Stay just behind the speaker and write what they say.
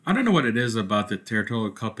I don't know what it is about the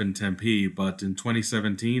Territorial Cup in Tempe, but in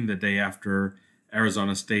 2017, the day after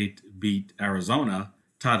Arizona State beat Arizona,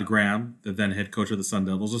 Todd Graham, the then head coach of the Sun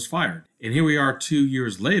Devils, was fired. And here we are 2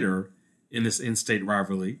 years later in this in-state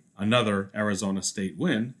rivalry, another Arizona State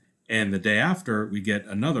win, and the day after, we get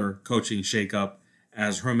another coaching shakeup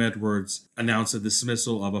as Herm Edwards announced the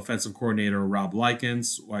dismissal of offensive coordinator Rob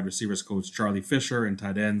Likens, wide receivers coach Charlie Fisher, and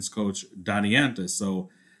tight ends coach Donnie Antis. So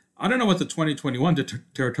I don't know what the 2021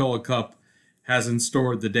 Territorial Cup has in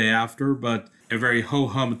store the day after, but a very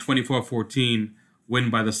ho-hum 24-14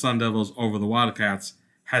 win by the Sun Devils over the Wildcats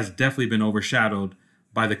has definitely been overshadowed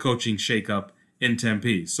by the coaching shakeup in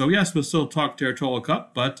Tempe. So yes, we'll still talk Territorial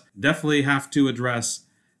Cup, but definitely have to address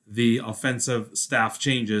the offensive staff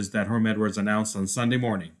changes that Herm Edwards announced on Sunday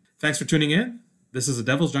morning. Thanks for tuning in. This is the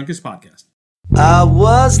Devil's Junkies podcast. I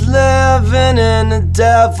was living in a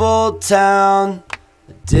devil town.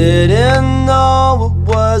 Didn't know it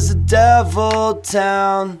was a devil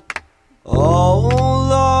town. Oh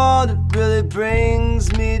Lord, it really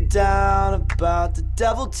brings me down about the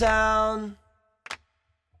devil town.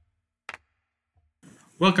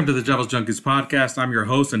 Welcome to the Devil's Junkies podcast. I'm your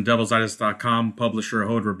host and DevilsItis.com publisher,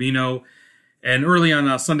 Hod Rubino. And early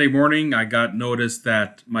on Sunday morning, I got notice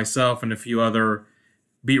that myself and a few other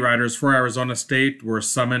beat writers for Arizona State were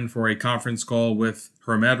summoned for a conference call with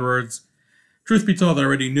Herm Edwards. Truth be told, I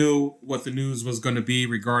already knew what the news was going to be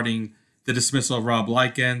regarding the dismissal of Rob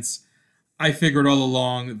Likens. I figured all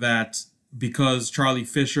along that because Charlie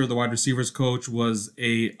Fisher, the wide receivers coach, was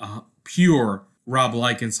a pure Rob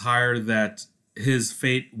Likens hire, that his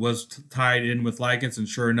fate was tied in with Likens, and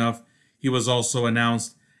sure enough, he was also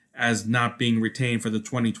announced as not being retained for the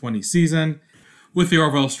 2020 season. With the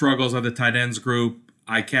overall struggles of the tight ends group,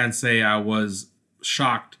 I can't say I was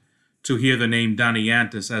shocked to hear the name Donnie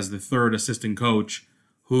Antis as the third assistant coach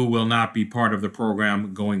who will not be part of the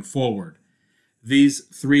program going forward. These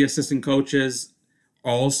three assistant coaches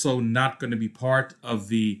are also not going to be part of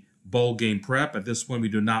the bowl game prep. At this point, we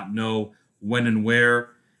do not know when and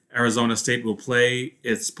where Arizona State will play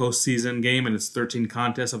its postseason game in its 13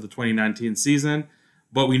 contests of the 2019 season,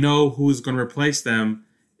 but we know who's going to replace them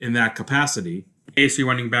in that capacity. ASU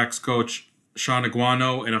running backs coach Sean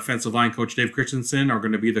Aguano and offensive line coach Dave Christensen are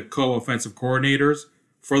going to be the co-offensive coordinators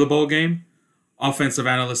for the bowl game. Offensive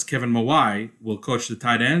analyst Kevin Mawai will coach the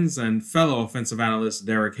tight ends, and fellow offensive analyst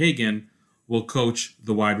Derek Hagan will coach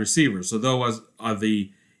the wide receivers. So those are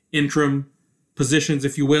the interim positions,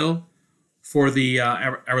 if you will, for the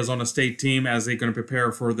Arizona State team as they're going to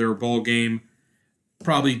prepare for their bowl game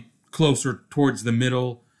probably closer towards the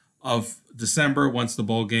middle of December once the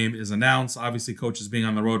bowl game is announced. Obviously, coaches being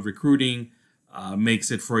on the road recruiting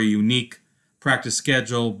makes it for a unique practice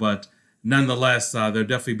schedule, but nonetheless, there'll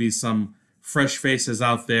definitely be some fresh faces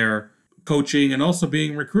out there coaching and also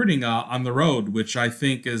being recruiting on the road, which I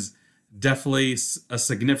think is definitely a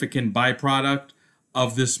significant byproduct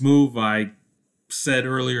of this move. I said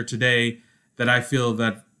earlier today that I feel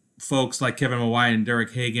that folks like Kevin Mawai and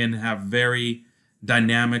Derek Hagan have very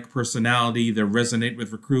dynamic personality. They resonate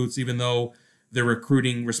with recruits, even though their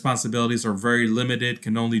recruiting responsibilities are very limited,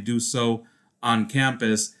 can only do so on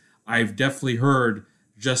campus. I've definitely heard,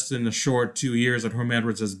 just in the short 2 years that Herm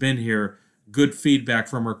Edwards has been here, good feedback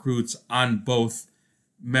from recruits on both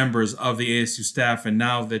members of the ASU staff. And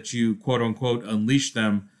now that you, quote unquote, unleash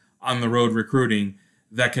them on the road recruiting,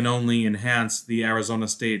 that can only enhance the Arizona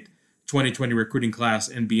State 2020 recruiting class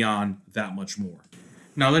and beyond that much more.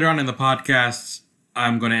 Now, later on in the podcast,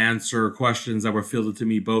 I'm going to answer questions that were fielded to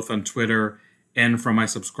me both on Twitter and from my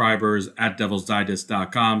subscribers at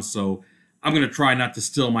DevilsDigest.com. So I'm going to try not to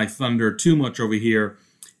steal my thunder too much over here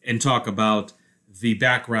and talk about the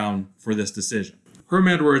background for this decision. Herm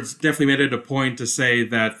Edwards definitely made it a point to say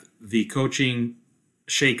that the coaching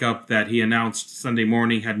shakeup that he announced Sunday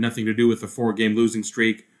morning had nothing to do with the 4-game losing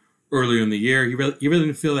streak earlier in the year. He really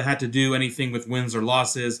didn't feel it had to do anything with wins or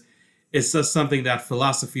losses. It's just something that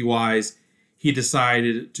philosophy-wise, he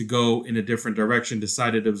decided to go in a different direction,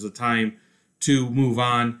 decided it was a time to move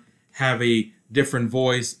on, have a different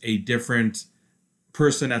voice, a different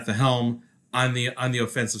person at the helm on the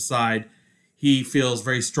offensive side. He feels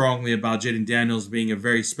very strongly about Jayden Daniels being a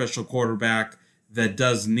very special quarterback that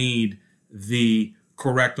does need the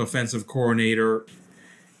correct offensive coordinator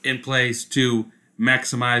in place to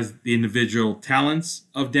maximize the individual talents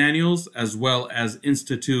of Daniels, as well as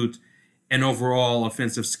institute an overall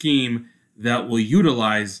offensive scheme that will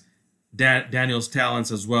utilize Daniels' talents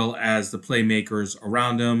as well as the playmakers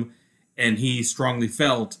around him. And he strongly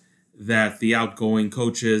felt that the outgoing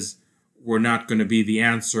coaches were not going to be the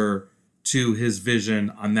answer to his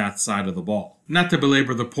vision on that side of the ball. Not to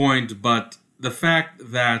belabor the point, but the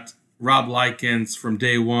fact that Rob Likens from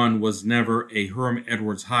day one was never a Herm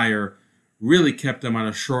Edwards hire really kept him on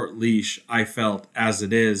a short leash, I felt, as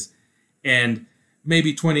it is. And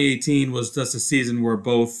maybe 2018 was just a season where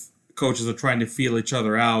both coaches are trying to feel each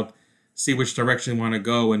other out, see which direction they want to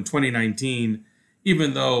go. In 2019,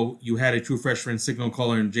 even though you had a true freshman signal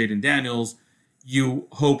caller in Jaden Daniels, you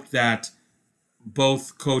hoped that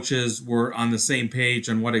both coaches were on the same page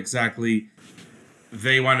on what exactly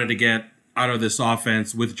they wanted to get out of this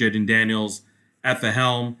offense with Jaden Daniels at the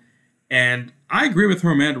helm. And I agree with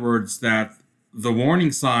Herm Edwards that the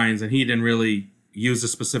warning signs, and he didn't really use a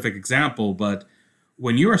specific example, but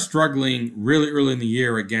when you are struggling really early in the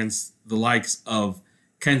year against the likes of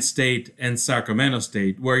Kent State and Sacramento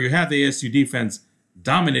State, where you have the ASU defense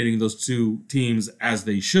dominating those two teams as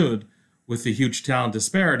they should with the huge talent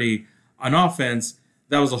disparity on offense,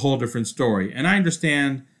 that was a whole different story. And I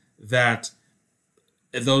understand that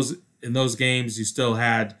in those games, you still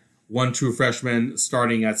had one true freshman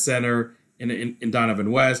starting at center in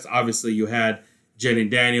Donovan West. Obviously, you had Jaden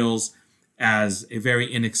Daniels as a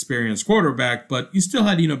very inexperienced quarterback, but you still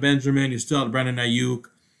had Eno Benjamin, you still had Brandon Ayuk,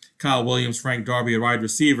 Kyle Williams, Frank Darby, a wide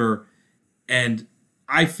receiver. And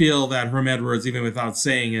I feel that Herm Edwards, even without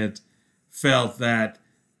saying it, felt that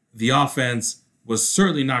the offense was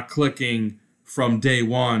certainly not clicking from day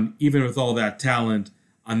one, even with all that talent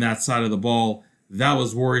on that side of the ball. That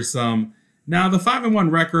was worrisome. Now, the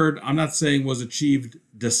 5-1 record, I'm not saying was achieved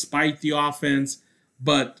despite the offense,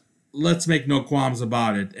 but let's make no qualms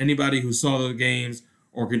about it. Anybody who saw the games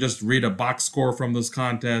or can just read a box score from this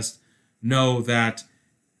contest know that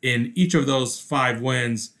in each of those 5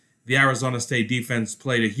 wins, the Arizona State defense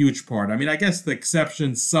played a huge part. I mean, I guess the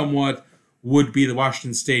exception somewhat would be the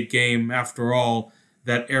Washington State game. After all,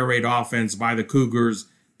 that air raid offense by the Cougars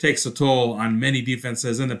takes a toll on many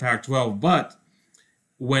defenses in the Pac-12, but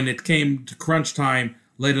when it came to crunch time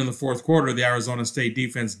late in the fourth quarter, the Arizona State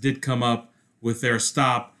defense did come up with their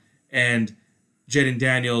stop, and Jaden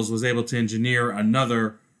Daniels was able to engineer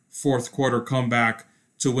another fourth quarter comeback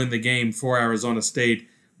to win the game for Arizona State.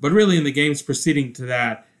 But really, in the games preceding to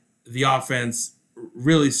that, the offense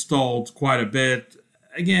really stalled quite a bit.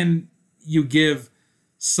 Again, you give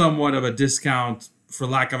somewhat of a discount, for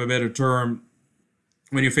lack of a better term,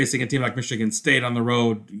 when you're facing a team like Michigan State on the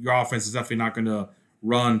road. Your offense is definitely not going to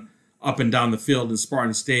run up and down the field in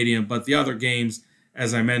Spartan Stadium. But the other games,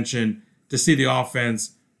 as I mentioned, to see the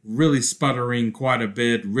offense really sputtering quite a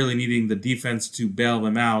bit, really needing the defense to bail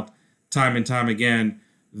them out time and time again,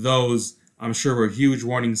 those, I'm sure, were huge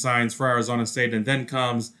warning signs for Arizona State. And then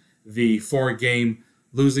comes the 4-game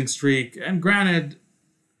losing streak. And granted,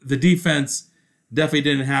 the defense definitely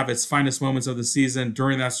didn't have its finest moments of the season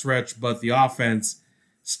during that stretch, but the offense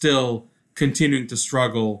still continuing to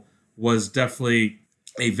struggle was definitely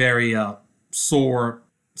a very sore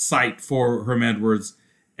sight for Herm Edwards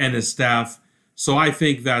and his staff. So I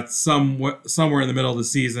think that somewhere in the middle of the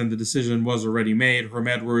season, the decision was already made. Herm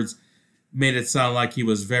Edwards made it sound like he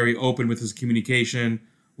was very open with his communication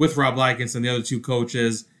with Rob Likens and the other two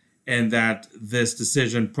coaches, and that this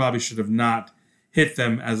decision probably should have not hit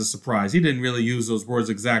them as a surprise. He didn't really use those words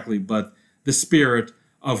exactly, but the spirit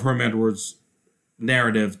of Herm Edwards'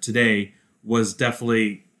 narrative today was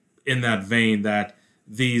definitely in that vein, that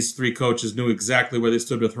these three coaches knew exactly where they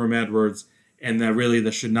stood with Herm Edwards, and that really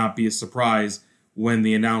there should not be a surprise when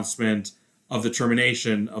the announcement of the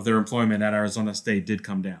termination of their employment at Arizona State did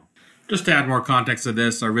come down. Just to add more context to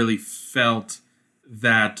this, I really felt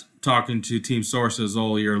that talking to team sources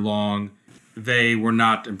all year long, they were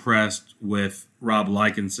not impressed with Rob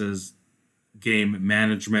Likens' game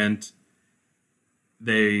management.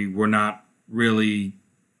 They were not really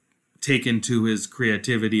taken to his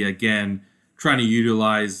creativity, again, trying to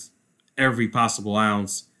utilize every possible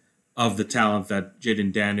ounce of the talent that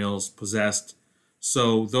Jaden Daniels possessed.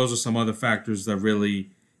 So those are some other factors that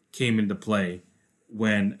really came into play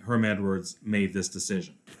when Herm Edwards made this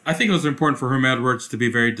decision. I think it was important for Herm Edwards to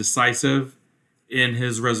be very decisive in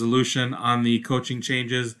his resolution on the coaching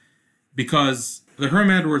changes, because the Herm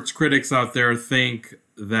Edwards critics out there think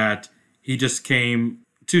that he just came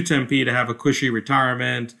to Tempe to have a cushy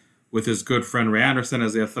retirement with his good friend Ray Anderson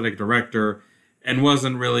as the athletic director, and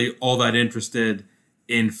wasn't really all that interested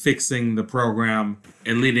in fixing the program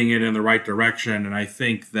and leading it in the right direction. And I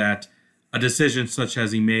think that a decision such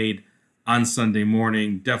as he made on Sunday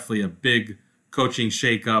morning, definitely a big coaching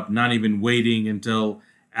shakeup, not even waiting until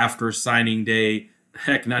after signing day,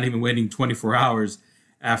 heck, not even waiting 24 hours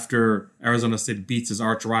after Arizona State beats his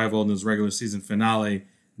arch rival in his regular season finale,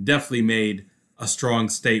 definitely made a strong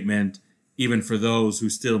statement, even for those who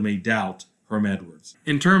still may doubt Herm Edwards.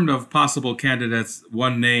 In terms of possible candidates,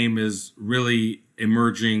 one name is really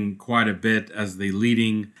emerging quite a bit as the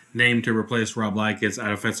leading name to replace Rob Likens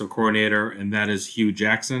at offensive coordinator, and that is Hugh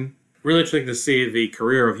Jackson. Really interesting to see the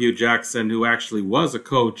career of Hugh Jackson, who actually was a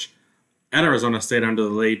coach at Arizona State under the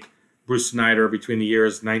late Bruce Snyder between the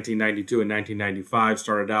years 1992 and 1995.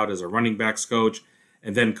 Started out as a running backs coach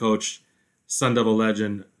and then coached Sun Devil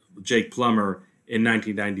legend Jake Plummer in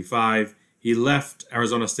 1995. He left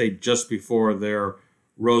Arizona State just before their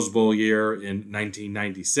Rose Bowl year in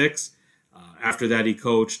 1996. After that, he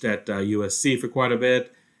coached at USC for quite a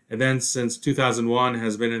bit. And then since 2001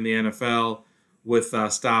 has been in the NFL with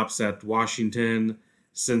stops at Washington,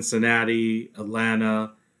 Cincinnati,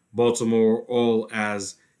 Atlanta, Baltimore, all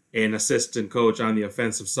as an assistant coach on the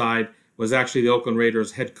offensive side. Was actually the Oakland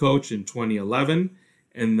Raiders head coach in 2011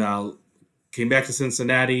 and came back to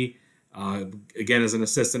Cincinnati again as an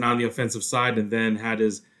assistant on the offensive side, and then had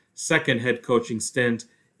his second head coaching stint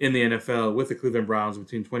in the NFL with the Cleveland Browns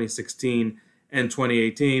between 2016 and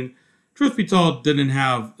 2018. Truth be told, didn't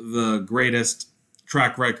have the greatest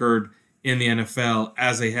track record in the NFL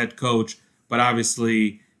as a head coach, but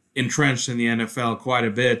obviously entrenched in the NFL quite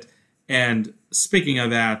a bit. And speaking of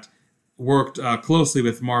that, worked closely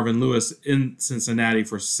with Marvin Lewis in Cincinnati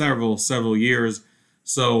for several years.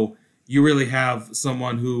 So you really have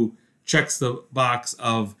someone who checks the box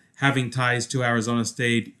of having ties to Arizona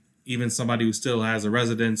State, even somebody who still has a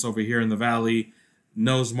residence over here in the Valley,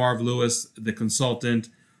 knows Marv Lewis, the consultant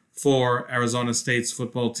for Arizona State's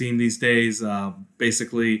football team these days,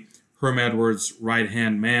 basically Herm Edwards'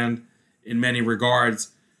 right-hand man in many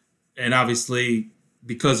regards. And obviously,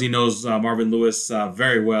 because he knows Marvin Lewis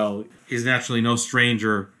very well, he's naturally no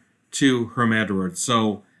stranger to Herm Edwards.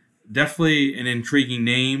 So definitely an intriguing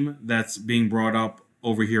name that's being brought up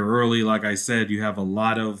over here early. Like I said, you have a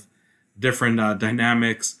lot of different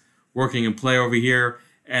dynamics working in play over here.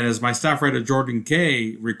 And as my staff writer Jordan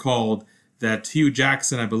Kay recalled, that Hugh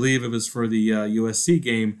Jackson, I believe it was for the USC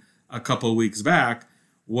game a couple of weeks back,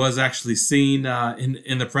 was actually seen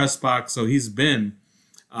in the press box. So he's been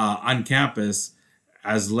on campus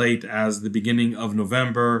as late as the beginning of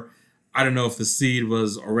November. I don't know if the seed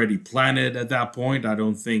was already planted at that point. I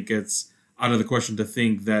don't think it's out of the question to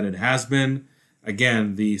think that it has been.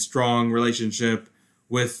 Again, the strong relationship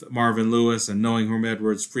with Marvin Lewis and knowing Herm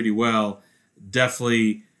Edwards pretty well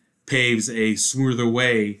definitely paves a smoother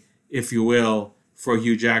way, if you will, for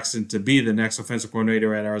Hugh Jackson to be the next offensive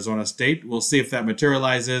coordinator at Arizona State. We'll see if that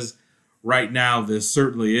materializes. Right now, there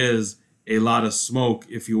certainly is a lot of smoke,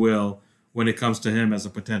 if you will, when it comes to him as a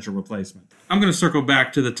potential replacement. I'm going to circle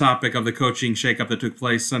back to the topic of the coaching shakeup that took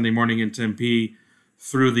place Sunday morning in Tempe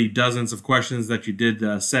through the dozens of questions that you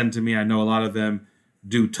did send to me. I know a lot of them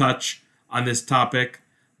do touch on this topic,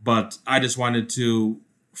 but I just wanted to,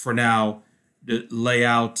 for now, lay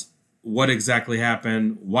out what exactly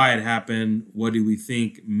happened, why it happened, what do we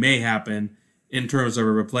think may happen in terms of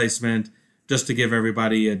a replacement, just to give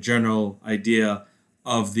everybody a general idea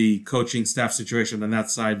of the coaching staff situation on that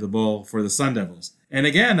side of the ball for the Sun Devils. And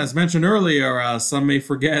again, as mentioned earlier, some may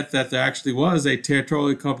forget that there actually was a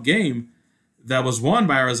Territorial Cup game that was won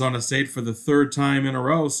by Arizona State for the third time in a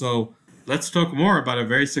row. So let's talk more about a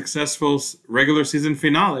very successful regular season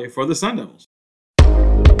finale for the Sun Devils.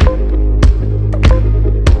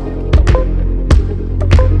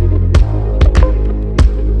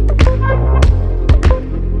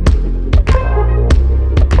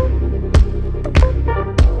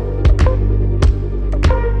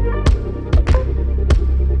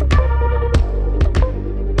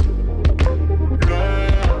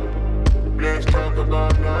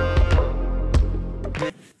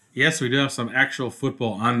 Yes, we do have some actual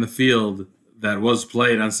football on the field that was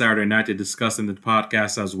played on Saturday night to discuss in the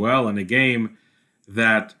podcast as well, and a game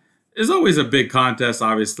that is always a big contest,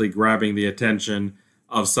 obviously grabbing the attention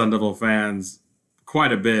of Sun Devil fans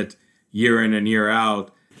quite a bit year in and year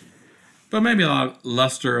out. But maybe a lot of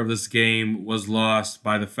luster of this game was lost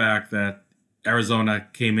by the fact that Arizona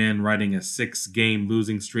came in riding a 6-game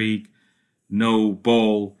losing streak, no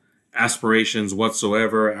bowl aspirations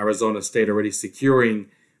whatsoever. Arizona State already securing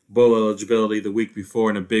bowl eligibility the week before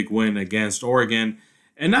in a big win against Oregon.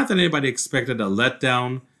 And not that anybody expected a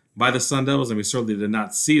letdown by the Sun Devils, and we certainly did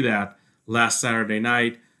not see that last Saturday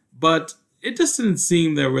night, but it just didn't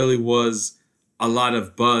seem there really was a lot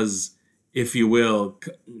of buzz, if you will,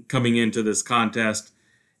 coming into this contest.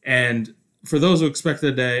 And for those who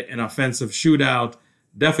expected an offensive shootout,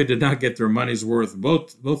 definitely did not get their money's worth.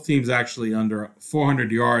 Both teams actually under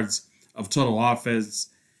 400 yards of total offense.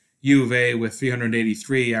 U of A with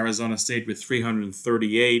 383, Arizona State with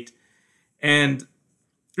 338. And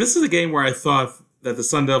this is a game where I thought that the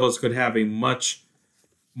Sun Devils could have a much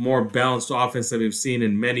more balanced offense than we've seen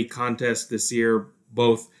in many contests this year,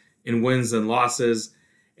 both in wins and losses.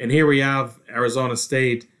 And here we have Arizona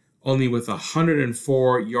State only with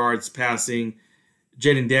 104 yards passing.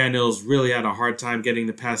 Jaden Daniels really had a hard time getting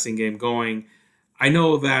the passing game going. I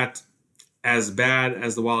know that as bad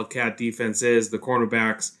as the Wildcat defense is, the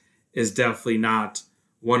cornerbacks is definitely not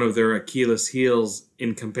one of their Achilles heels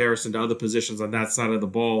in comparison to other positions on that side of the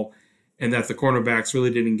ball, and that the cornerbacks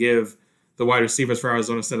really didn't give the wide receivers for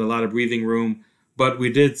Arizona State a lot of breathing room. But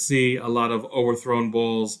we did see a lot of overthrown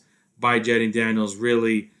balls by Jaden Daniels,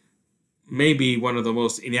 really maybe one of the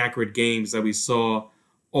most inaccurate games that we saw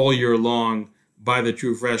all year long by the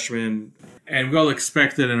true freshman. And we all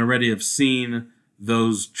expected and already have seen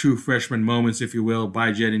those true freshman moments, if you will,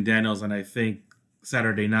 by Jaden Daniels. And I think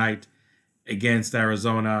Saturday night against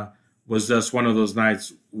Arizona was just one of those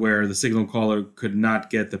nights where the signal caller could not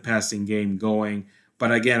get the passing game going.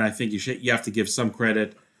 But again, I think you have to give some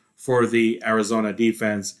credit for the Arizona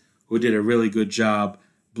defense, who did a really good job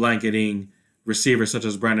blanketing receivers such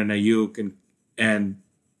as Brandon Ayuk and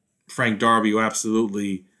Frank Darby, who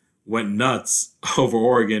absolutely went nuts over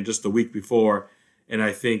Oregon just the week before. And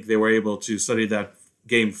I think they were able to study that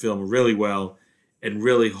game film really well and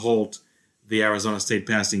really halt the Arizona State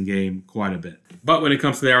passing game quite a bit. But when it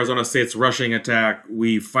comes to the Arizona State's rushing attack,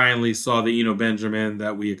 we finally saw the Eno Benjamin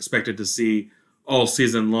that we expected to see all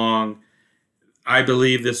season long. I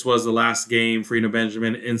believe this was the last game for Eno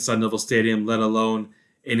Benjamin in Sun Devil Stadium, let alone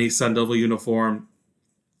in a Sun Devil uniform.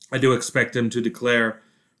 I do expect him to declare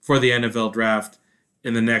for the NFL draft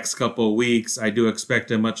in the next couple of weeks. I do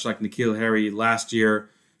expect him, much like N'Keal Harry last year,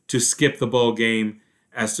 to skip the bowl game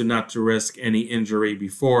as to not to risk any injury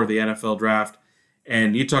before the NFL draft.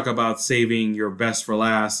 And you talk about saving your best for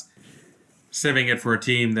last, saving it for a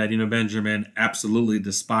team that Eno Benjamin absolutely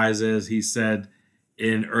despises. He said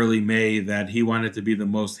in early May that he wanted to be the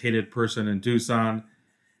most hated person in Tucson,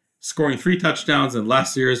 scoring 3 touchdowns in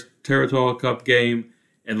last year's Territorial Cup game,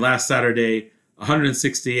 and last Saturday,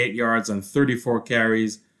 168 yards on 34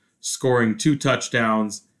 carries, scoring 2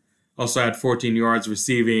 touchdowns, also had 14 yards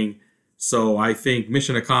receiving. So I think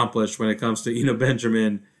mission accomplished when it comes to Eno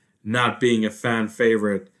Benjamin not being a fan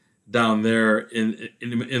favorite down there in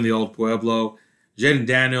the old Pueblo. Jaden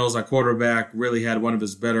Daniels, our quarterback, really had one of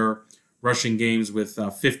his better rushing games with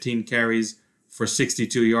 15 carries for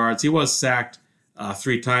 62 yards. He was sacked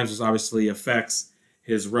 3 times, which obviously affects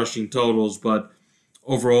his rushing totals, but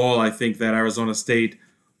overall, I think that Arizona State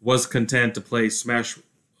was content to play smash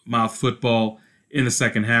mouth football in the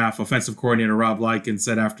second half. Offensive coordinator Rob Likens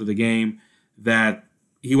said after the game that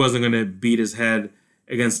he wasn't going to beat his head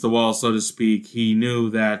against the wall, so to speak. He knew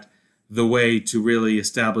that the way to really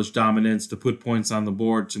establish dominance, to put points on the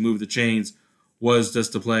board, to move the chains, was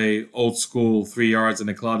just to play old school 3 yards in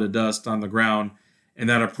a cloud of dust on the ground. And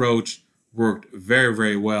that approach worked very,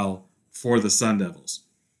 very well for the Sun Devils.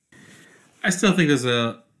 I still think there's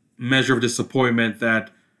a measure of disappointment that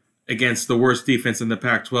against the worst defense in the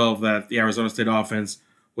Pac-12, that the Arizona State offense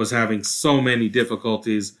was having so many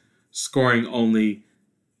difficulties, scoring only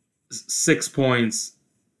 6 points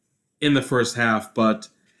in the first half, but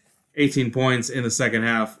 18 points in the second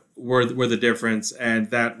half were the difference. And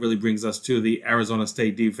that really brings us to the Arizona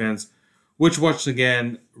State defense, which once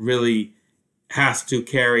again really has to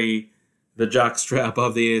carry the jockstrap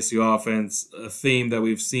of the ASU offense, a theme that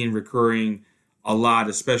we've seen recurring a lot,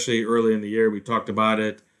 especially early in the year. We talked about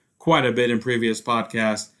it quite a bit in previous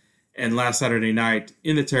podcasts. And last Saturday night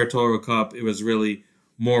in the Territorial Cup, it was really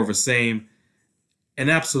more of the same. An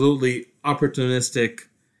absolutely opportunistic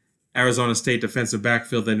Arizona State defensive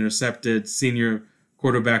backfield that intercepted senior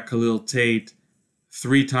quarterback Khalil Tate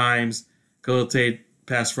 3 times. Khalil Tate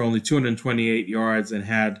passed for only 228 yards and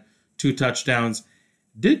had 2 touchdowns.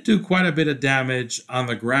 Did do quite a bit of damage on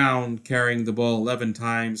the ground, carrying the ball 11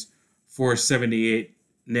 times for 78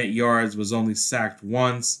 net yards, was only sacked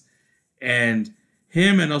once. And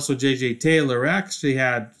him and also J.J. Taylor actually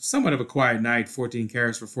had somewhat of a quiet night, 14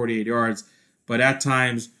 carries for 48 yards, but at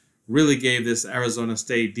times really gave this Arizona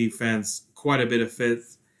State defense quite a bit of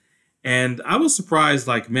fits. And I was surprised,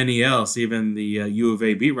 like many else, even the U of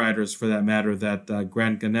A beat writers for that matter, that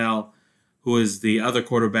Grant Gunnell, who is the other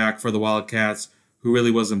quarterback for the Wildcats, who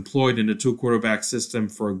really was employed in the 2-quarterback system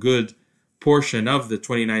for a good portion of the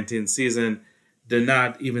 2019 season, did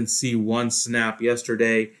not even see one snap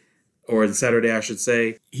yesterday, or Saturday, I should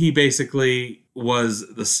say. He basically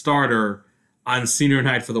was the starter on senior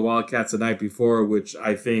night for the Wildcats the night before, which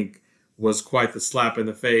I think was quite the slap in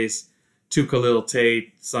the face to Khalil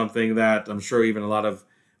Tate, something that I'm sure even a lot of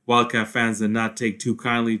Wildcat fans did not take too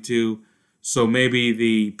kindly to. So maybe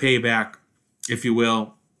the payback if you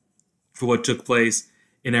will, for what took place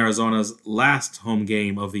in Arizona's last home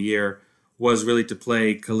game of the year was really to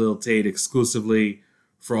play Khalil Tate exclusively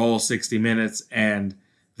for all 60 minutes, and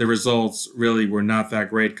the results really were not that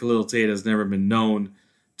great. Khalil Tate has never been known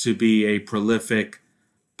to be a prolific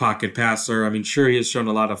pocket passer. I mean, sure, he has shown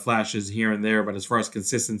a lot of flashes here and there, but as far as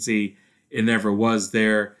consistency, it never was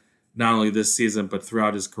there, not only this season, but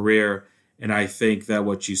throughout his career. And I think that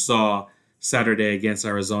what you saw Saturday against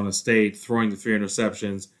Arizona State, throwing the 3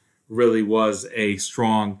 interceptions, really was a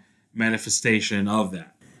strong manifestation of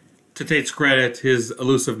that. To Tate's credit, his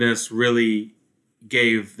elusiveness really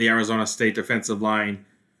gave the Arizona State defensive line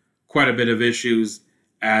quite a bit of issues,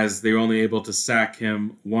 as they were only able to sack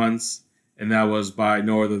him once, and that was by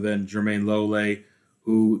no other than Jermaine Lole,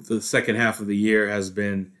 who the second half of the year has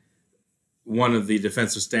been one of the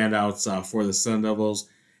defensive standouts for the Sun Devils.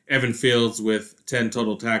 Evan Fields, with 10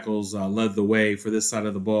 total tackles, led the way for this side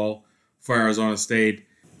of the ball for Arizona State.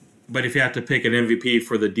 But if you have to pick an MVP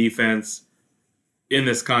for the defense in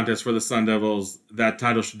this contest for the Sun Devils, that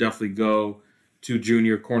title should definitely go to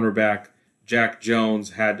junior cornerback Jack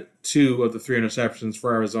Jones. Had 2 of the 3 interceptions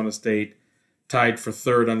for Arizona State, tied for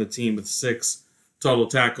third on the team with 6 total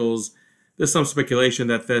tackles. There's some speculation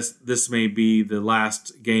that this may be the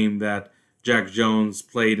last game that Jack Jones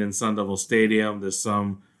played in Sun Devil Stadium. There's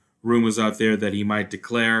some rumors out there that he might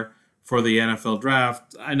declare for the NFL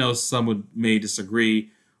draft. I know some may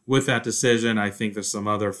disagree with that decision. I think there's some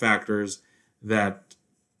other factors that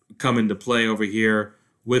come into play over here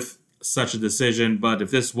with such a decision. But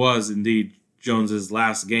if this was indeed Jones's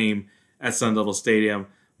last game at Sun Devil Stadium,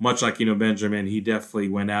 much like Benjamin, he definitely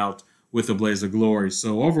went out with a blaze of glory.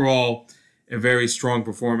 So overall, a very strong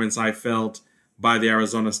performance, I felt, by the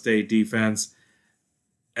Arizona State defense.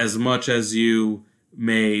 As much as you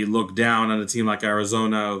may look down on a team like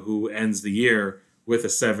Arizona, who ends the year with a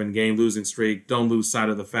 7-game losing streak, don't lose sight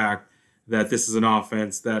of the fact that this is an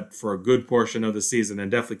offense that for a good portion of the season, and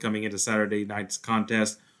definitely coming into Saturday night's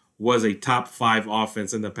contest, was a top 5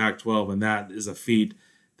 offense in the Pac-12, and that is a feat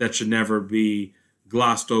that should never be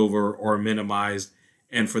glossed over or minimized.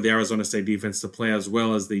 And for the Arizona State defense to play as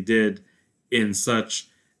well as they did in such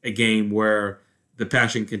a game where the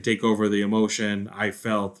passion can take over the emotion, I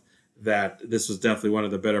felt that this was definitely one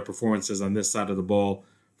of the better performances on this side of the ball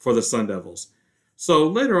for the Sun Devils. So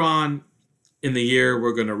later on in the year,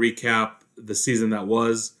 we're going to recap the season that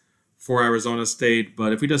was for Arizona State.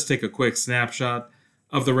 But if we just take a quick snapshot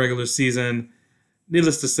of the regular season,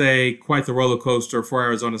 needless to say, quite the roller coaster for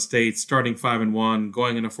Arizona State, starting 5-1,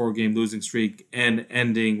 going in a 4-game losing streak, and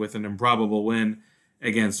ending with an improbable win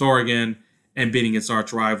against Oregon and beating its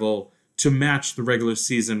arch rival to match the regular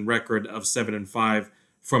season record of 7-5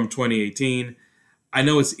 from 2018. I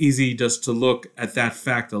know it's easy just to look at that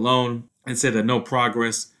fact alone and say that no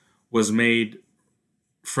progress was made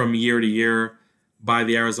from year to year by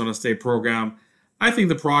the Arizona State program. I think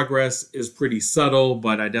the progress is pretty subtle,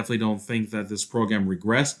 but I definitely don't think that this program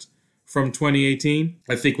regressed from 2018.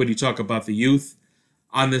 I think when you talk about the youth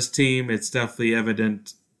on this team, it's definitely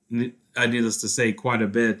evident, needless to say, quite a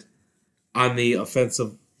bit on the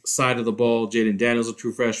offensive side of the ball. Jaden Daniels, a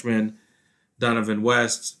true freshman. Donovan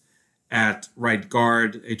West at right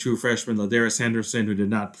guard, a true freshman. Ladarius Henderson, who did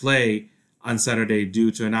not play on Saturday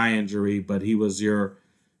due to an eye injury, but he was your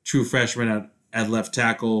true freshman at left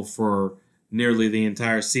tackle for nearly the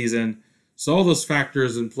entire season. So all those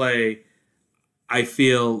factors in play, I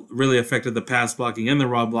feel, really affected the pass blocking and the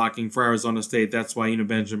run blocking for Arizona State. That's why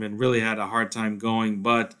Benjamin really had a hard time going,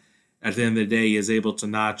 but at the end of the day, he is able to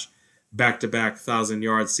notch back-to-back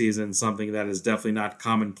 1,000-yard seasons, something that is definitely not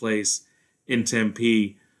commonplace in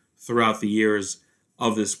Tempe throughout the years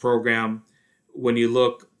of this program. When you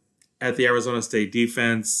look at the Arizona State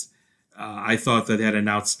defense, I thought that they had an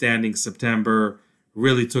outstanding September,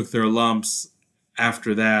 really took their lumps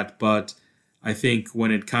after that, but I think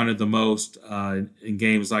when it counted the most in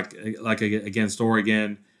games like against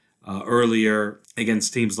Oregon, earlier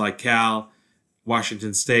against teams like Cal,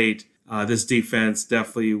 Washington State, this defense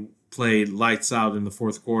definitely played lights out in the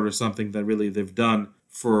fourth quarter, something that really they've done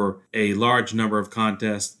for a large number of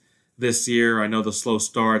contests this year. I know the slow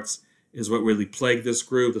starts is what really plagued this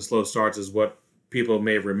group. The slow starts is what people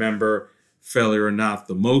may remember, failure or not,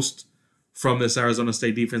 the most from this Arizona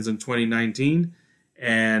State defense in 2019.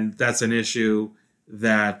 And that's an issue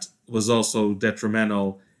that was also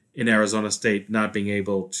detrimental in Arizona State not being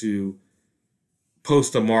able to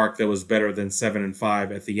post a mark that was better than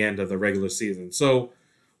 7-5 at the end of the regular season. So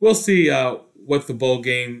we'll see what the bowl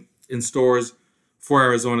game in stores for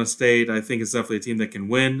Arizona State. I think it's definitely a team that can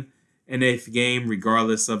win an 8th game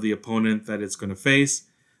regardless of the opponent that it's going to face.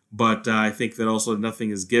 But I think that also nothing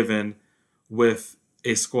is given with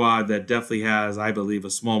a squad that definitely has, I believe, a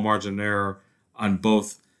small margin of error on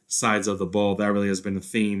both sides of the ball. That really has been a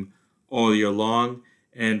theme all year long.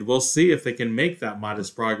 And we'll see if they can make that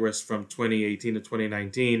modest progress from 2018 to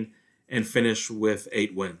 2019 and finish with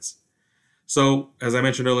 8 wins. So, as I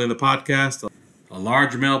mentioned earlier in the podcast, a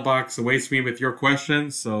large mailbox awaits me with your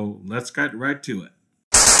questions. So let's get right to it.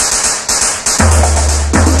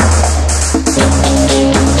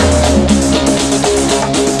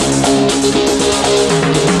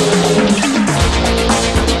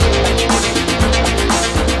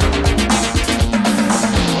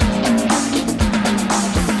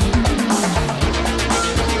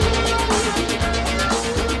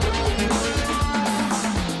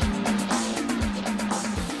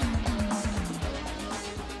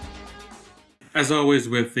 As always,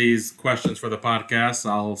 with these questions for the podcast,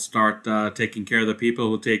 I'll start taking care of the people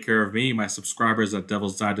who take care of me, my subscribers at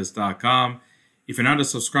devilsdigest.com. If you're not a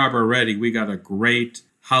subscriber already, we got a great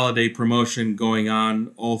holiday promotion going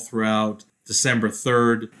on all throughout December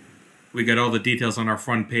 3rd. We got all the details on our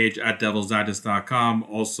front page at devilsdigest.com.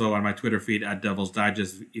 Also on my Twitter feed at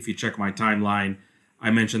devilsdigest. If you check my timeline, I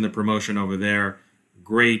mentioned the promotion over there.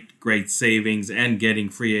 Great savings and getting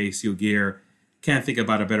free ASU gear. Can't think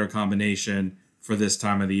about a better combination for this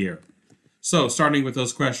time of the year. So, starting with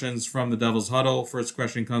those questions from the Devil's Huddle. First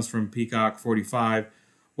question comes from Peacock45.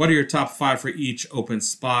 What are your top 5 for each open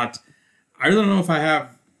spot? I really don't know if I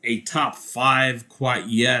have a top 5 quite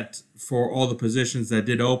yet for all the positions that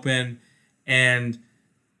did open. And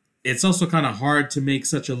it's also kind of hard to make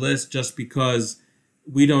such a list just because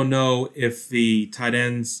we don't know if the tight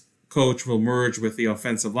ends coach will merge with the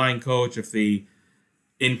offensive line coach, if the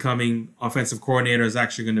incoming offensive coordinator is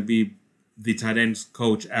actually going to be the tight ends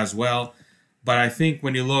coach as well. But I think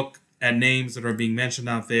when you look at names that are being mentioned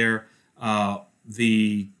out there,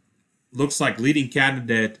 the looks like leading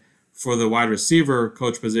candidate for the wide receiver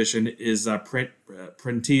coach position is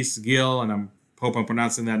Prentice Gill, and I hope I'm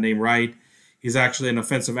pronouncing that name right. He's actually an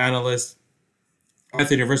offensive analyst at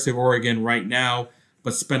the University of Oregon right now,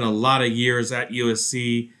 but spent a lot of years at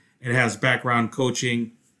USC and has background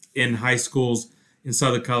coaching in high schools in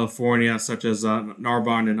Southern California, such as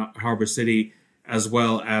Narbonne and Harbor City, as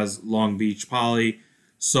well as Long Beach Poly.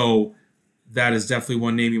 So that is definitely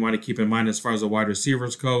one name you want to keep in mind as far as a wide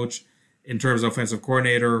receivers coach. In terms of offensive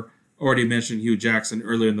coordinator, already mentioned Hugh Jackson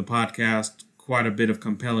earlier in the podcast. Quite a bit of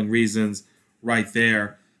compelling reasons right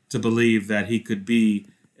there to believe that he could be,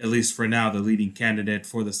 at least for now, the leading candidate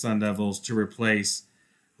for the Sun Devils to replace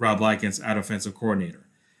Rob Likens at offensive coordinator.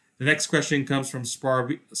 The next question comes from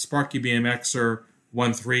Sparky BMXer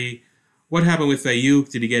 13. What happened with Aiyuk?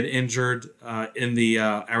 Did he get injured in the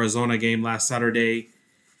Arizona game last Saturday?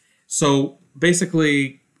 So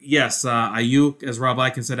basically, yes, Aiyuk, as Rob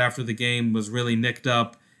Likens said after the game, was really nicked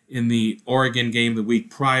up in the Oregon game the week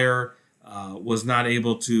prior. Was not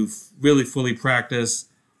able to really fully practice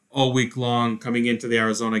all week long coming into the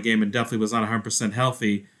Arizona game, and definitely was not 100%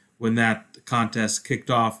 healthy when that contest kicked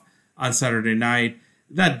off on Saturday night.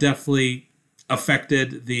 That definitely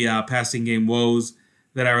affected the passing game woes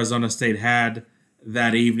that Arizona State had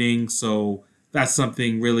that evening. So that's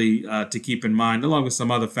something really to keep in mind, along with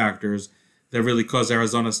some other factors that really caused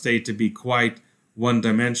Arizona State to be quite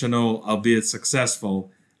one-dimensional, albeit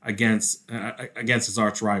successful, against its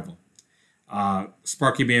arch rival.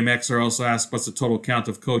 Sparky BMXer also asked, what's the total count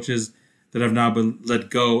of coaches that have now been let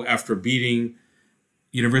go after beating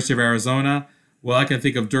University of Arizona? Well, I can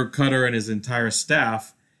think of Dirk Cutter and his entire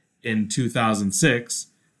staff in 2006.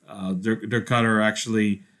 Dirk Cutter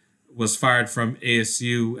actually was fired from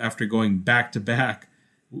ASU after going back-to-back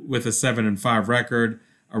with a 7-5 record.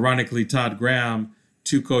 Ironically, Todd Graham,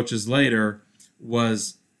 2 coaches later,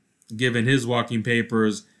 was given his walking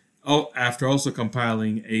papers after also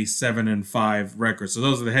compiling a 7-5 record. So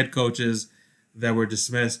those are the head coaches that were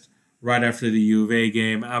dismissed right after the U of A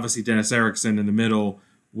game. Obviously, Dennis Erickson in the middle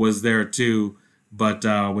was there too. But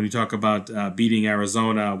when you talk about beating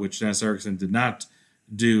Arizona, which Dennis Erickson did not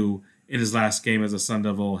do in his last game as a Sun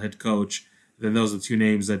Devil head coach, then those are 2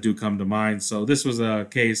 names that do come to mind. So this was a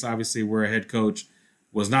case, obviously, where a head coach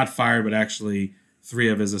was not fired, but actually 3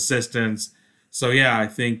 of his assistants. So, yeah, I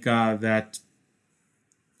think that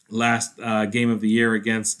last game of the year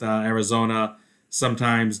against Arizona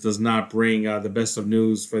sometimes does not bring the best of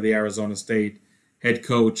news for the Arizona State head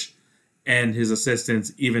coach and his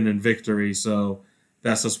assistants, even in victory. So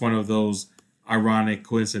that's just one of those ironic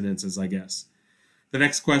coincidences, I guess. The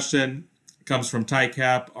next question comes from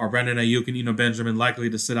Tycap. Are Brandon Aiyuk and Eno Benjamin likely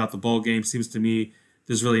to sit out the bowl game? Seems to me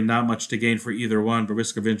there's really not much to gain for either one, but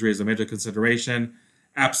risk of injury is a major consideration.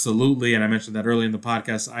 Absolutely, and I mentioned that earlier in the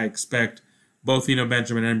podcast. I expect both Eno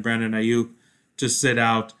Benjamin and Brandon Aiyuk to sit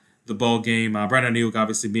out the bowl game. Brandon Aiyuk,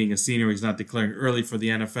 obviously being a senior, he's not declaring early for the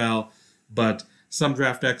NFL, but some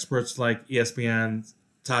draft experts like ESPN's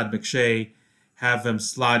Todd McShay have him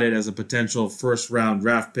slotted as a potential first-round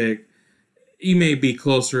draft pick. He may be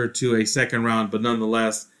closer to a second round, but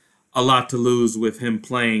nonetheless, a lot to lose with him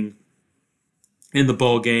playing in the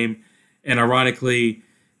bowl game. And ironically,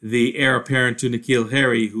 the heir apparent to N'Keal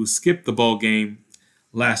Harry, who skipped the bowl game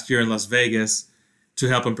last year in Las Vegas to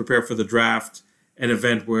help him prepare for the draft, an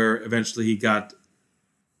event where eventually he got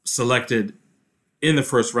selected in the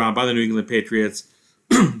first round by the New England Patriots,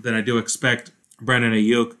 then I do expect Brandon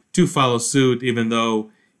Aiyuk to follow suit, even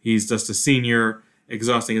though he's just a senior,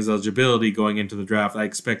 exhausting his eligibility going into the draft. I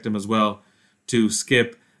expect him as well to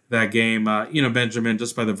skip that game. Benjamin,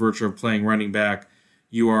 just by the virtue of playing running back,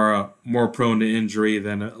 you are more prone to injury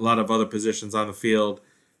than a lot of other positions on the field.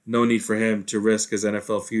 No need for him to risk his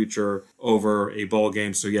NFL future over a bowl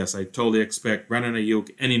game. So yes, I totally expect Brandon Aiyuk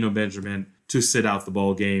and Eno Benjamin to sit out the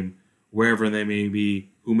bowl game, wherever they may be,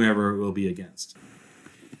 whomever it will be against.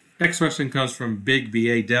 Next question comes from Big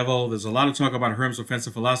BA Devil. There's a lot of talk about Herm's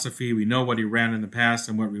offensive philosophy. We know what he ran in the past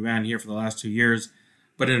and what we ran here for the last 2 years.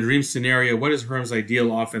 But in a dream scenario, what does Herm's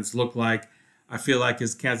ideal offense look like? I feel like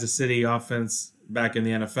his Kansas City offense back in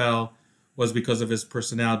the NFL was because of his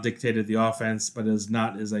personnel dictated the offense, but is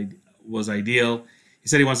not as was ideal. He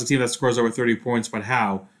said he wants a team that scores over 30 points, but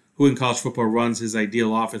how? Who in college football runs his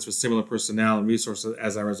ideal offense with similar personnel and resources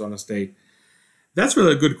as Arizona State? That's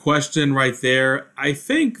really a good question right there. I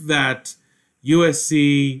think that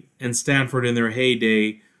USC and Stanford in their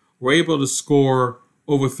heyday were able to score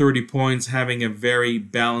over 30 points, having a very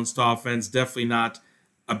balanced offense, definitely not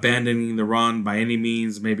abandoning the run by any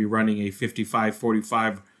means, maybe running a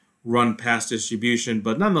 55-45 run pass distribution,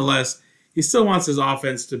 but nonetheless, he still wants his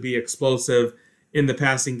offense to be explosive in the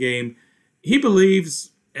passing game. He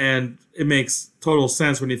believes, and it makes total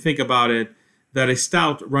sense when you think about it, that a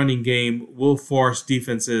stout running game will force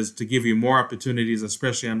defenses to give you more opportunities,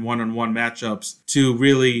 especially on one-on-one matchups, to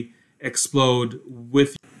really explode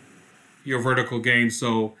with your vertical game.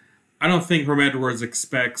 So I don't think Herm Edwards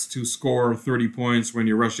expects to score 30 points when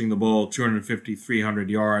you're rushing the ball 250, 300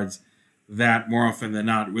 yards. That, more often than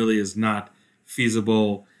not, really is not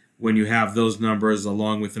feasible when you have those numbers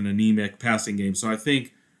along with an anemic passing game. So I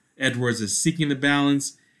think Edwards is seeking the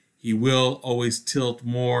balance. He will always tilt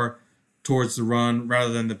more towards the run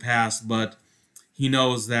rather than the pass, but he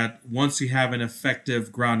knows that once you have an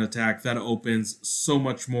effective ground attack, that opens so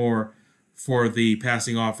much more for the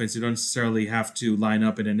passing offense. You don't necessarily have to line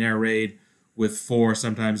up in an air raid with 4,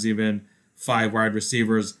 sometimes even 5 wide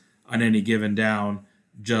receivers on any given down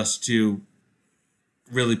just to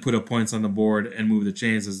really put up points on the board and move the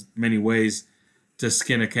chains. There's many ways to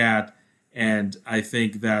skin a cat, and I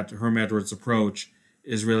think that Herm Edwards' approach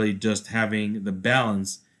is really just having the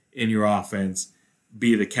balance in your offense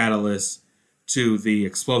be the catalyst to the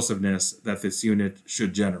explosiveness that this unit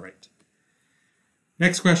should generate.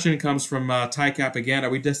 Next question comes from TyCap again. Are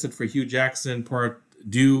we destined for Hugh Jackson Part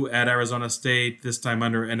 2 at Arizona State, this time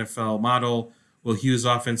under NFL model? Will Hugh's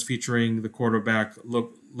offense featuring the quarterback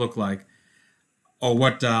look like? Or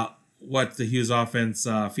what the Hughes offense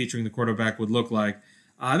featuring the quarterback would look like?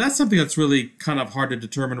 That's something that's really kind of hard to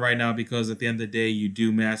determine right now because at the end of the day, you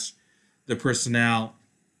do match the personnel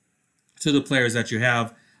to the players that you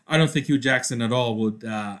have. I don't think Hugh Jackson at all would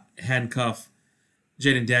handcuff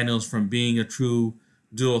Jayden Daniels from being a true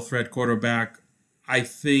dual-threat quarterback. I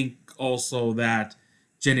think also that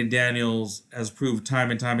Jayden Daniels has proved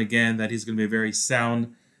time and time again that he's going to be a very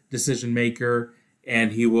sound decision maker,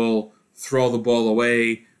 and he will throw the ball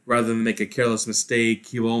away rather than make a careless mistake.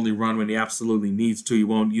 He will only run when he absolutely needs to. He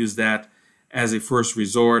won't use that as a first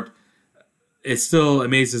resort. It still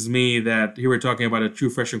amazes me that here we're talking about a true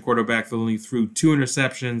freshman quarterback that only threw 2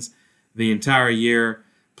 interceptions the entire year,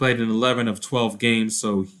 played in 11 of 12 games,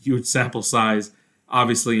 so huge sample size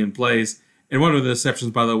obviously in place. And one of the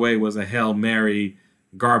interceptions, by the way, was a Hail Mary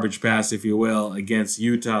garbage pass, if you will, against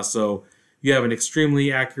Utah. So you have an extremely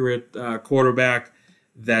accurate quarterback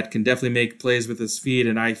that can definitely make plays with his feet,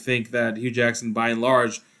 and I think that Hugh Jackson, by and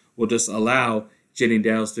large, will just allow Jayden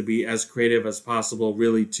Daniels to be as creative as possible,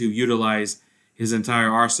 really to utilize his entire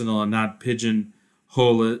arsenal and not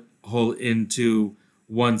pigeonhole into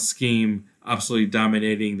one scheme, absolutely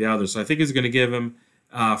dominating the other. So I think he's going to give him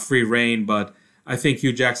free reign, but I think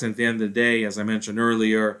Hugh Jackson, at the end of the day, as I mentioned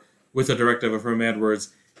earlier, with the directive of Herm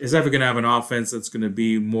Edwards, is ever going to have an offense that's going to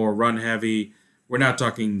be more run-heavy. We're not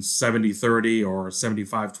talking 70-30 or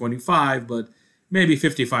 75-25, but maybe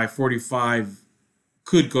 55-45,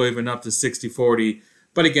 could go even up to 60-40.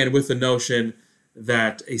 But again, with the notion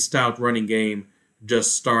that a stout running game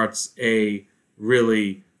just starts a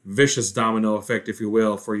really vicious domino effect, if you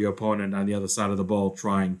will, for your opponent on the other side of the ball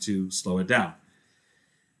trying to slow it down.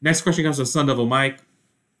 Next question comes from Sun Devil Mike.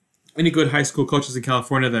 Any good high school coaches in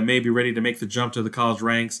California that may be ready to make the jump to the college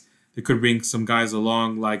ranks that could bring some guys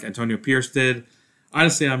along like Antonio Pierce did?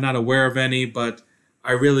 Honestly, I'm not aware of any, but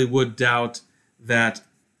I really would doubt that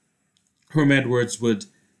Herm Edwards would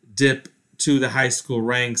dip to the high school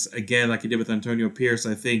ranks again like he did with Antonio Pierce.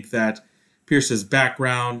 I think that Pierce's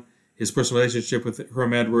background, his personal relationship with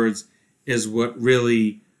Herm Edwards is what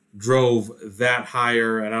really drove that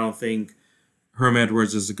hire, and I don't think Herm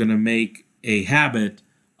Edwards is going to make a habit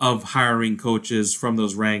of hiring coaches from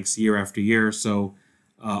those ranks year after year. So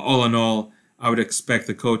all in all, I would expect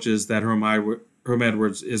the coaches that Herm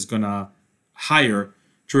Edwards is going to hire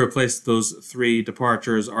to replace those three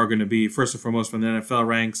departures are going to be, first and foremost, from the NFL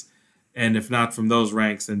ranks, and if not from those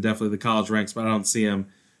ranks, then definitely the college ranks. But I don't see him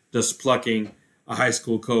just plucking a high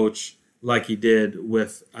school coach like he did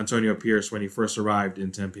with Antonio Pierce when he first arrived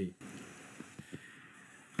in Tempe.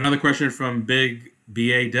 Another question from Big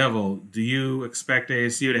BA Devil. Do you expect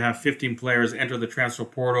ASU to have 15 players enter the transfer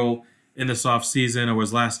portal in this offseason, or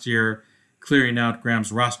was last year clearing out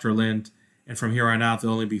Graham's roster lint, and from here on out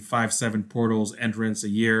there'll only be 5-7 portals entrants a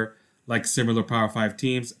year like similar Power 5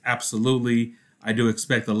 teams? Absolutely. I do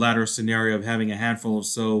expect the latter scenario of having a handful or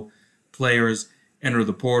so players enter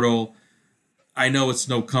the portal. I know it's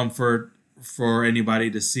no comfort for anybody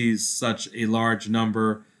to see such a large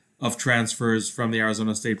number of transfers from the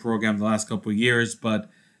Arizona State program the last couple of years, but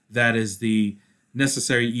that is the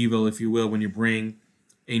necessary evil, if you will, when you bring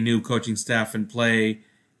a new coaching staff in play.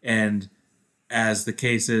 And as the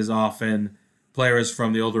case is often, players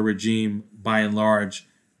from the older regime, by and large,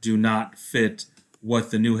 do not fit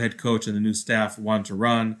what the new head coach and the new staff want to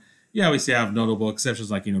run. You obviously have notable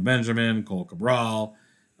exceptions like Benjamin, Cole Cabral,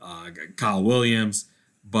 Kyle Williams,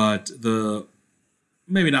 but the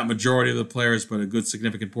maybe not majority of the players, but a good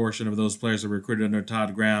significant portion of those players that were recruited under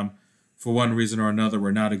Todd Graham, for one reason or another,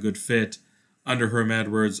 were not a good fit under Herm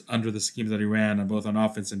Edwards, under the schemes that he ran on both on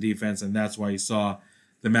offense and defense, and that's why you saw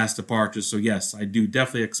the mass departures. So yes, I do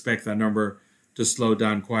definitely expect that number to slow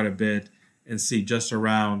down quite a bit and see just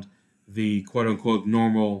around the quote-unquote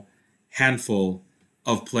normal handful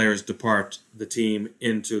of players depart the team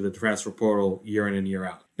into the transfer portal year in and year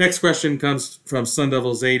out. Next question comes from Sun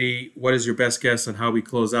Devils 80. What is your best guess on how we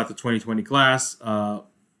close out the 2020 class?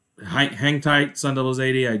 Hang tight, Sun Devils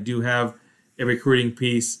 80. I do have a recruiting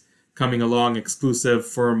piece coming along exclusive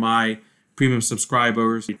for my premium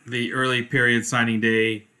subscribers. The early period signing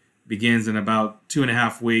day begins in about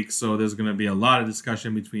 2.5 weeks, so there's going to be a lot of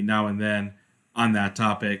discussion between now and then on that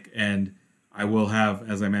topic, and I will have,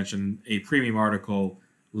 as I mentioned, a premium article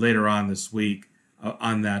later on this week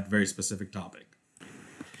on that very specific topic.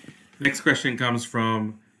 Next question comes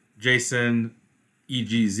from Jason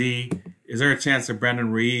EGZ. Is there a chance that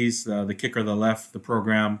Brandon Ruiz, the kicker that left the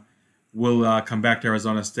program, will come back to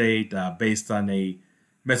Arizona State based on a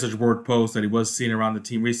message board post that he was seen around the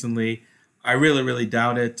team recently? I really, really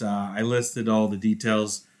doubt it. I listed all the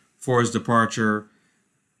details for his departure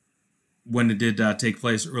when it did take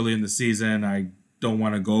place early in the season. I don't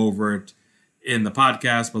want to go over it in the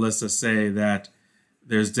podcast, but let's just say that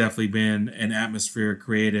there's definitely been an atmosphere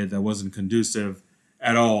created that wasn't conducive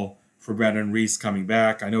at all for Brandon Ruiz coming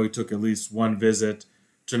back. I know he took at least one visit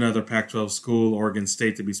to another Pac-12 school, Oregon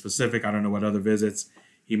State to be specific. I don't know what other visits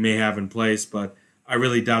he may have in place, but I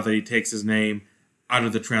really doubt that he takes his name out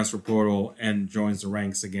of the transfer portal and joins the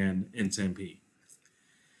ranks again in Tempe.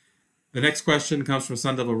 The next question comes from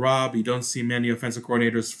Sun Devil Rob. You don't see many offensive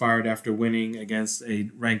coordinators fired after winning against a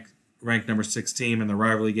ranked number 6 team in the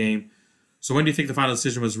rivalry game. So when do you think the final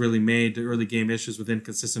decision was really made? Do early game issues with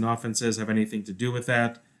inconsistent offenses have anything to do with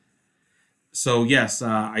that? So yes,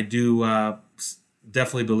 I do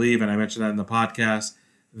definitely believe, and I mentioned that in the podcast,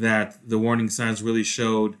 that the warning signs really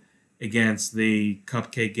showed against the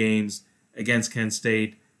cupcake games, against Kent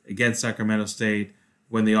State, against Sacramento State,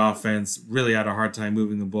 when the offense really had a hard time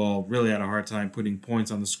moving the ball, really had a hard time putting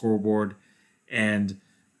points on the scoreboard. And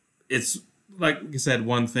it's, like I said,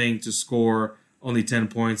 one thing to score only 10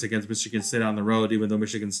 points against Michigan State on the road, even though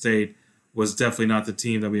Michigan State was definitely not the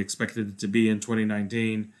team that we expected it to be in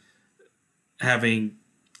 2019. Having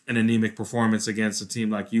an anemic performance against a team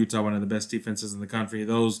like Utah, one of the best defenses in the country,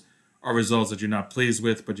 those are results that you're not pleased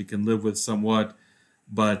with, but you can live with somewhat.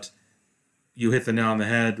 But you hit the nail on the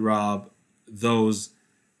head, Rob. Those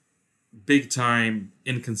big-time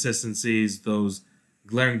inconsistencies, those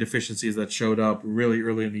glaring deficiencies that showed up really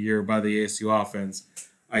early in the year by the ASU offense,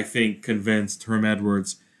 I think convinced Herm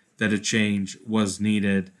Edwards that a change was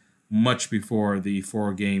needed much before the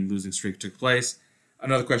 4-game losing streak took place.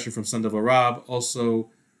 Another question from Sun Devil Rob. Also,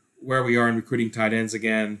 where we are in recruiting tight ends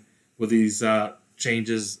again. Will these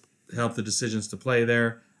changes help the decisions to play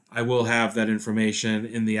there? I will have that information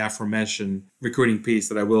in the aforementioned recruiting piece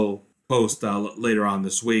that I will post later on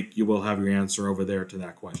this week. You will have your answer over there to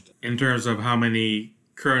that question. In terms of how many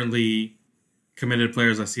currently committed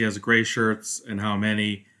players I see as gray shirts and how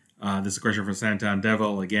many, this is a question from Santown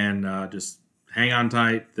Devil. Again, just hang on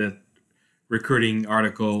tight. The recruiting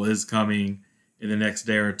article is coming in the next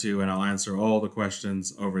day or two, and I'll answer all the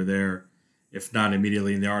questions over there. If not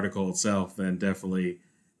immediately in the article itself, then definitely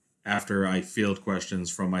after I field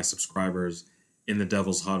questions from my subscribers in the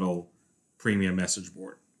Devil's Huddle premium message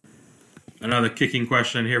board. Another kicking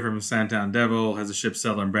question here from Santown Devil. Has a ship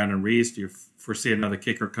settler in Brandon Reese? Do you foresee another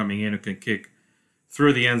kicker coming in who can kick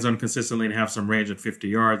through the end zone consistently and have some range at 50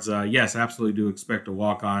 yards? Yes, absolutely do expect a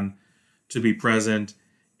walk-on to be present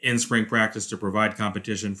in spring practice to provide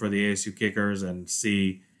competition for the ASU kickers and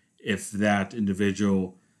see if that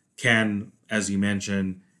individual can, as you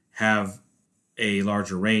mentioned, have a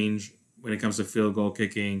larger range when it comes to field goal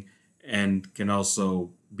kicking and can also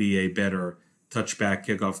be a better touchback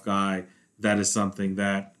kickoff guy. That is something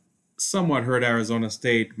that somewhat hurt Arizona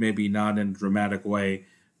State, maybe not in a dramatic way,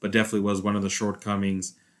 but definitely was one of the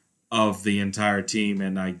shortcomings of the entire team,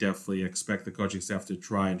 and I definitely expect the coaching staff to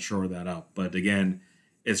try and shore that up. But again,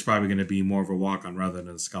 it's probably going to be more of a walk-on rather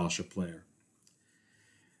than a scholarship player.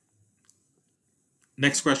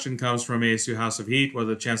 Next question comes from ASU House of Heat. What are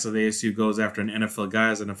the chances that ASU goes after an NFL guy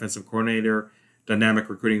as an offensive coordinator, dynamic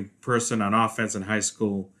recruiting person on offense, and high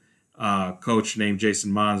school coach named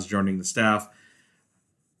Jason Mons joining the staff?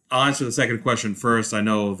 I'll answer the second question first. I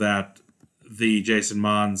know that the Jason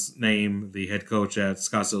Mons name, the head coach at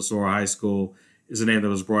Scottsdale Sora High School, is a name that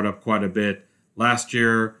was brought up quite a bit last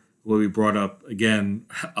year, will be brought up again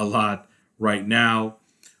a lot right now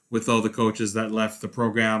with all the coaches that left the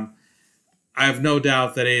program. I have no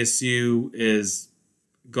doubt that ASU is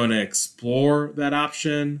going to explore that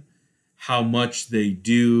option. How much they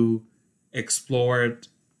do explore it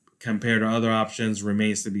compared to other options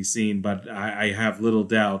remains to be seen, but I have little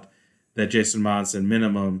doubt that Jason Mons, at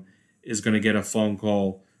minimum, is going to get a phone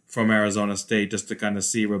call from Arizona State just to kind of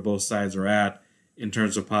see where both sides are at in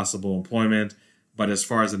terms of possible employment. But as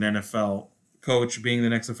far as an NFL coach being the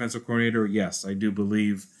next offensive coordinator, yes, I do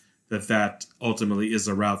believe that ultimately is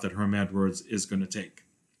a route that Herm Edwards is going to take.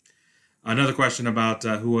 Another question about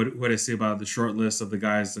who I see about the short list of the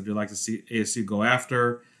guys that you'd like to see ASU go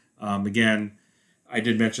after. Again, I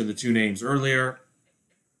did mention the two names earlier.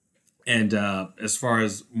 And as far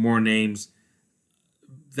as more names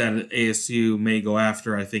that ASU may go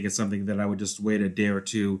after, I think it's something that I would just wait a day or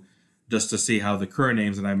two just to see how the current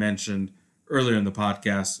names that I mentioned earlier in the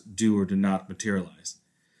podcast do or do not materialize.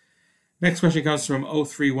 Next question comes from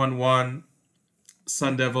 0311.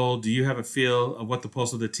 Sun Devil, do you have a feel of what the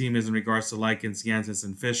pulse of the team is in regards to Likens, Yancey,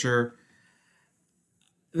 and Fisher?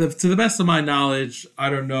 To the best of my knowledge,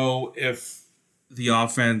 I don't know if the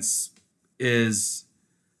offense is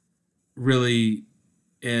really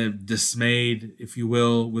dismayed, if you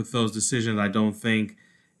will, with those decisions. I don't think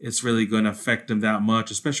it's really going to affect them that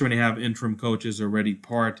much, especially when you have interim coaches already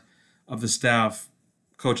part of the staff,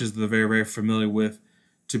 coaches that they're very, very familiar with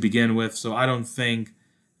to begin with. So I don't think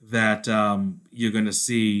that you're going to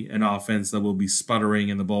see an offense that will be sputtering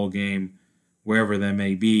in the bowl game, wherever they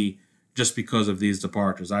may be, just because of these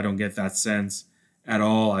departures. I don't get that sense at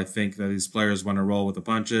all. I think that these players want to roll with the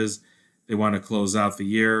punches. They want to close out the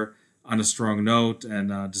year on a strong note,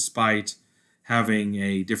 and despite having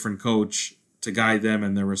a different coach to guide them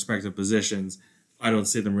in their respective positions, I don't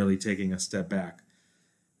see them really taking a step back.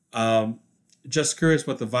 Just curious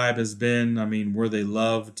what the vibe has been. I mean, were they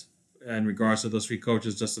loved in regards to those three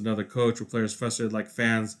coaches? Just another coach? Were players frustrated like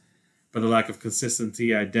fans by the lack of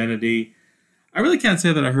consistency, identity? I really can't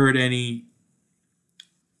say that I heard any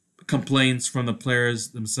complaints from the players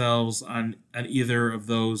themselves on either of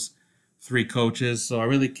those three coaches, so I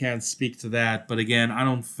really can't speak to that. But again, I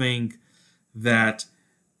don't think that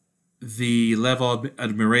the level of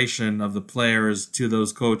admiration of the players to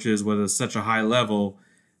those coaches was at such a high level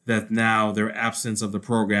that now their absence of the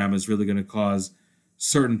program is really going to cause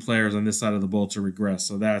certain players on this side of the bowl to regress.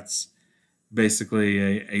 So that's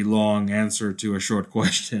basically a long answer to a short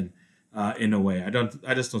question in a way.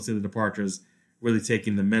 I just don't see the departures really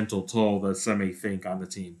taking the mental toll that some may think on the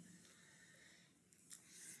team.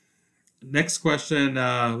 Next question,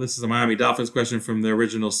 this is a Miami Dolphins question from the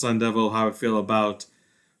original Sun Devil. How I feel about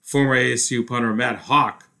former ASU punter Matt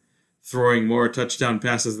Hawk throwing more touchdown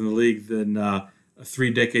passes in the league than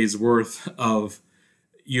 3 decades worth of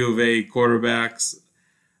U of A quarterbacks.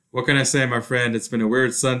 What can I say, my friend? It's been a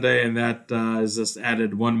weird Sunday, and that has just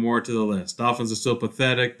added one more to the list. Dolphins are still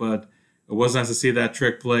pathetic, but it was nice to see that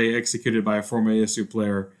trick play executed by a former ASU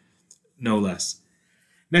player, no less.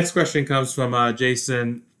 Next question comes from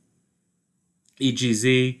Jason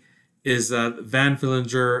EGZ. Is Van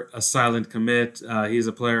Fillinger a silent commit? He's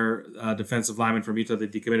a player, defensive lineman from Utah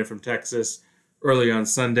that decommitted from Texas early on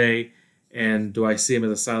Sunday. And do I see him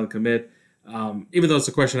as a silent commit? Even though it's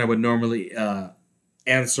a question I would normally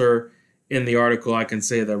answer in the article, I can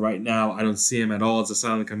say that right now I don't see him at all as a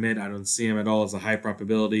silent commit. I don't see him at all as a high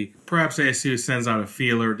probability. Perhaps ASU sends out a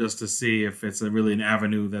feeler just to see if it's really an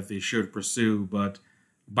avenue that they should pursue, but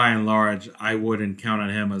by and large, I wouldn't count on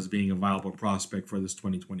him as being a viable prospect for this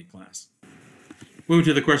 2020 class. Moving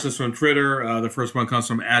to the questions from Twitter, the first one comes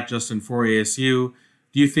from @Justin4ASU.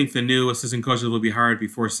 Do you think the new assistant coaches will be hired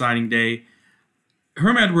before signing day?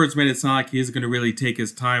 Herm Edwards made it sound like he's going to really take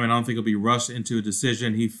his time, and I don't think he'll be rushed into a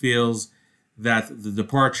decision. He feels that the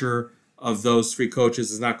departure of those three coaches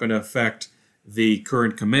is not going to affect the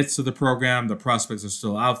current commits to the program. The prospects are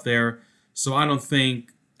still out there. So I don't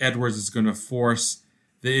think Edwards is going to force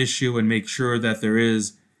the issue and make sure that there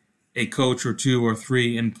is a coach or two or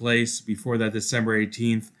three in place before that December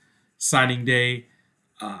 18th signing day.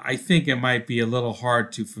 I think it might be a little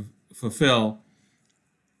hard to fulfill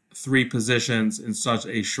three positions in such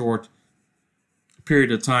a short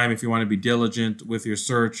period of time if you want to be diligent with your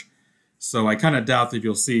search. So I kind of doubt that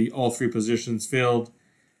you'll see all three positions filled.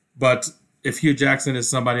 But if Hugh Jackson is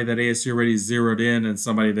somebody that ASU already zeroed in and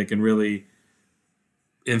somebody that can really,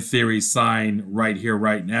 in theory, sign right here,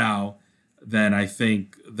 right now, then I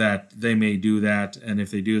think that they may do that. And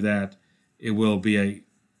if they do that, it will be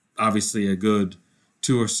obviously a good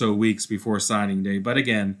 2 or so weeks before signing day. But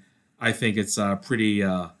again, I think it's pretty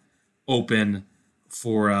open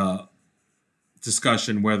for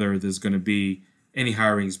discussion whether there's going to be any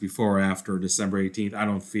hirings before or after December 18th. I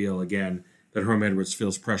don't feel, again, that Herm Edwards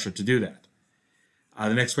feels pressure to do that.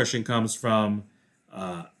 The next question comes from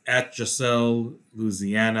 @Giselle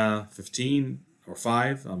Louisiana 15 or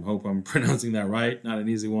 5. I hope I'm pronouncing that right. Not an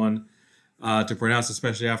easy one to pronounce,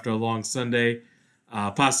 especially after a long Sunday.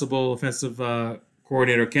 Possible offensive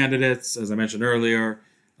coordinator candidates, as I mentioned earlier,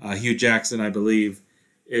 Hugh Jackson, I believe,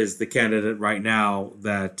 is the candidate right now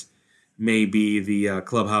that may be the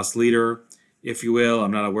clubhouse leader, if you will.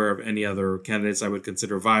 I'm not aware of any other candidates I would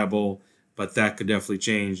consider viable, but that could definitely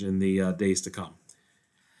change in the days to come.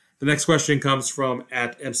 The next question comes from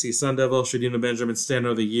 @MC Sun Devil. Should Eno Benjamin stand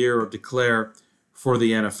another year or declare for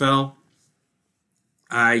the NFL?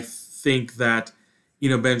 I think that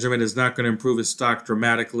Eno Benjamin is not going to improve his stock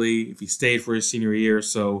dramatically if he stayed for his senior year.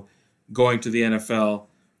 So going to the NFL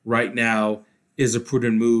right now is a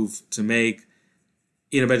prudent move to make.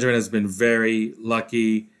 Eno Benjamin has been very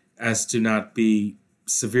lucky as to not be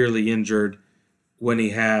severely injured when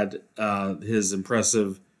he had his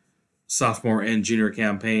impressive sophomore and junior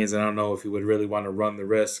campaigns. I don't know if he would really want to run the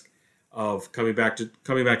risk of coming back in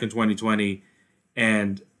 2020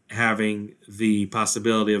 and having the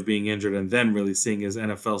possibility of being injured and then really seeing his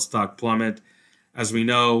NFL stock plummet. As we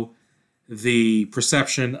know, the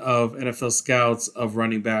perception of NFL scouts of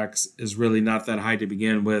running backs is really not that high to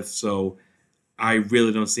begin with, so I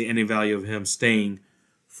really don't see any value of him staying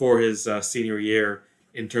for his senior year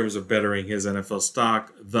in terms of bettering his NFL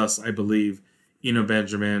stock. Thus, I believe Eno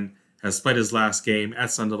Benjamin has played his last game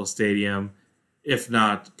at Sun Devil Stadium, if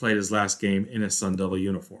not played his last game in a Sun Devil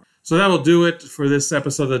uniform. So that will do it for this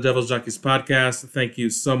episode of the Devil's Junkies podcast. Thank you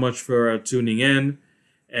so much for tuning in.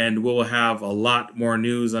 And we'll have a lot more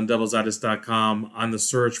news on devilsartist.com on the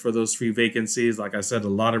search for those free vacancies. Like I said, a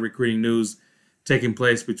lot of recruiting news taking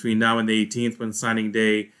place between now and the 18th when signing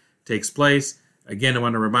day takes place. Again, I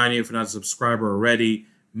want to remind you, if you're not a subscriber already,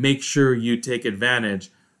 make sure you take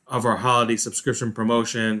advantage of our holiday subscription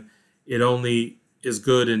promotion. It only is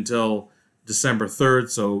good until December 3rd,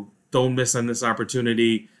 so don't miss on this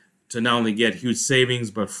opportunity to not only get huge savings,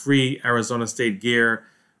 but free Arizona State gear,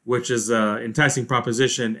 which is an enticing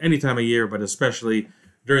proposition any time of year, but especially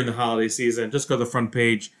during the holiday season. Just go to the front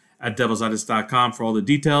page at devilsartist.com for all the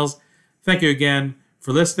details. Thank you again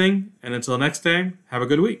for listening, and until next time, have a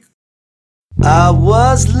good week. I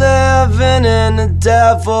was living in a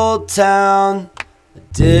devil town. I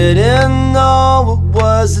didn't know it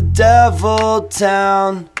was a devil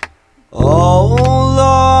town. Oh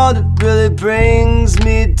Lord, it really brings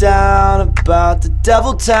me down about the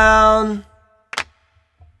devil town.